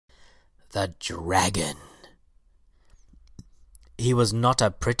The dragon. He was not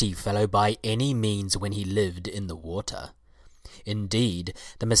a pretty fellow by any means when he lived in the water. Indeed,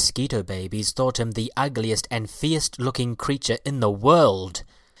 the mosquito babies thought him the ugliest and fiercest-looking creature in the world.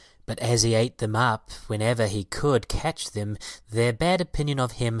 But as he ate them up whenever he could catch them, their bad opinion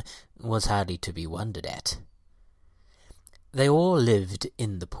of him was hardly to be wondered at. They all lived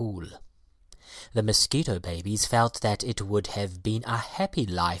in the pool. The mosquito babies felt that it would have been a happy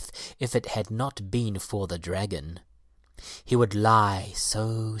life if it had not been for the dragon. He would lie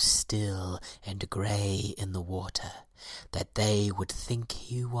so still and grey in the water that they would think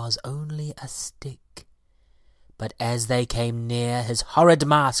he was only a stick. But as they came near, his horrid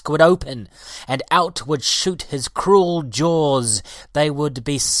mask would open, and out would shoot his cruel jaws. They would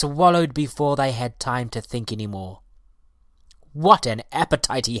be swallowed before they had time to think any more. What an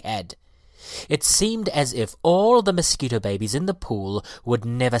appetite he had! It seemed as if all the mosquito babies in the pool would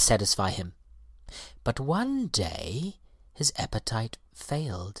never satisfy him. But one day his appetite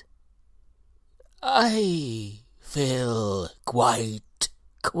failed. "I feel quite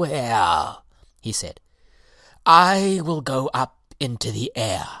queer," he said. "I will go up into the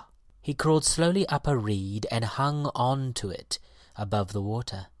air." He crawled slowly up a reed and hung on to it above the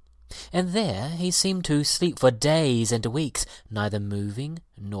water. And there he seemed to sleep for days and weeks, neither moving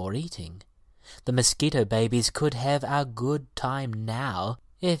nor eating. The mosquito babies could have a good time now,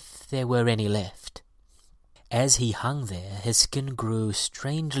 if there were any left. As he hung there, his skin grew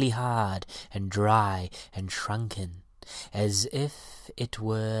strangely hard and dry and shrunken, as if it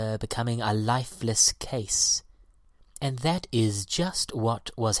were becoming a lifeless case. And that is just what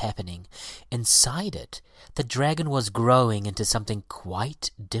was happening. Inside it, the dragon was growing into something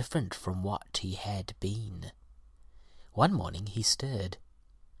quite different from what he had been. One morning he stirred.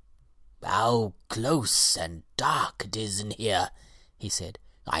 "How close and dark it is in here," he said.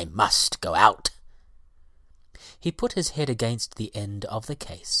 "I must go out." He put his head against the end of the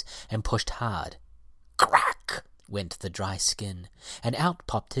case and pushed hard. Crack went the dry skin, and out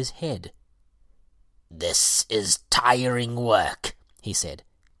popped his head. "This is tiring work," he said.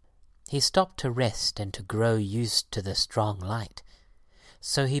 He stopped to rest and to grow used to the strong light.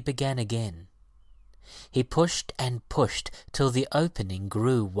 So he began again. He pushed and pushed till the opening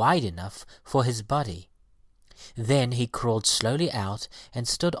grew wide enough for his body. Then he crawled slowly out and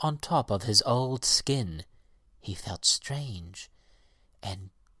stood on top of his old skin. He felt strange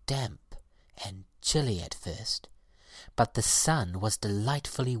and damp and chilly at first, but the sun was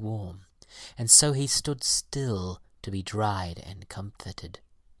delightfully warm, and so he stood still to be dried and comforted.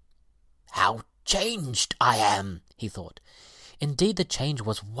 "How changed I am," he thought. Indeed, the change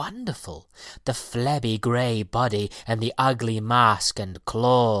was wonderful. The flabby grey body and the ugly mask and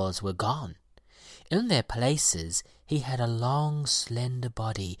claws were gone. In their places he had a long, slender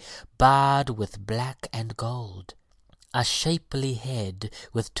body, barred with black and gold, a shapely head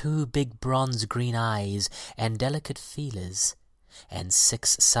with 2 big bronze-green eyes and delicate feelers, and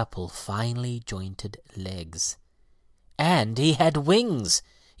 6 supple, finely jointed legs. And he had wings!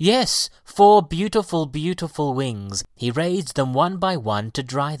 Yes, 4 beautiful, beautiful wings. He raised them one by one to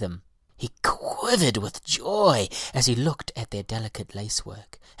dry them. He quivered with joy as he looked at their delicate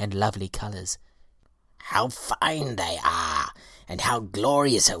lacework and lovely colours. "How fine they are, and how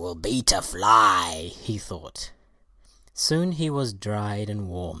glorious it will be to fly," he thought. Soon he was dried and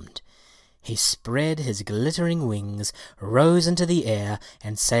warmed. He spread his glittering wings, rose into the air,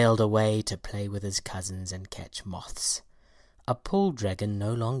 and sailed away to play with his cousins and catch moths. A pool dragon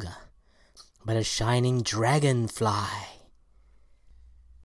no longer, but a shining dragonfly.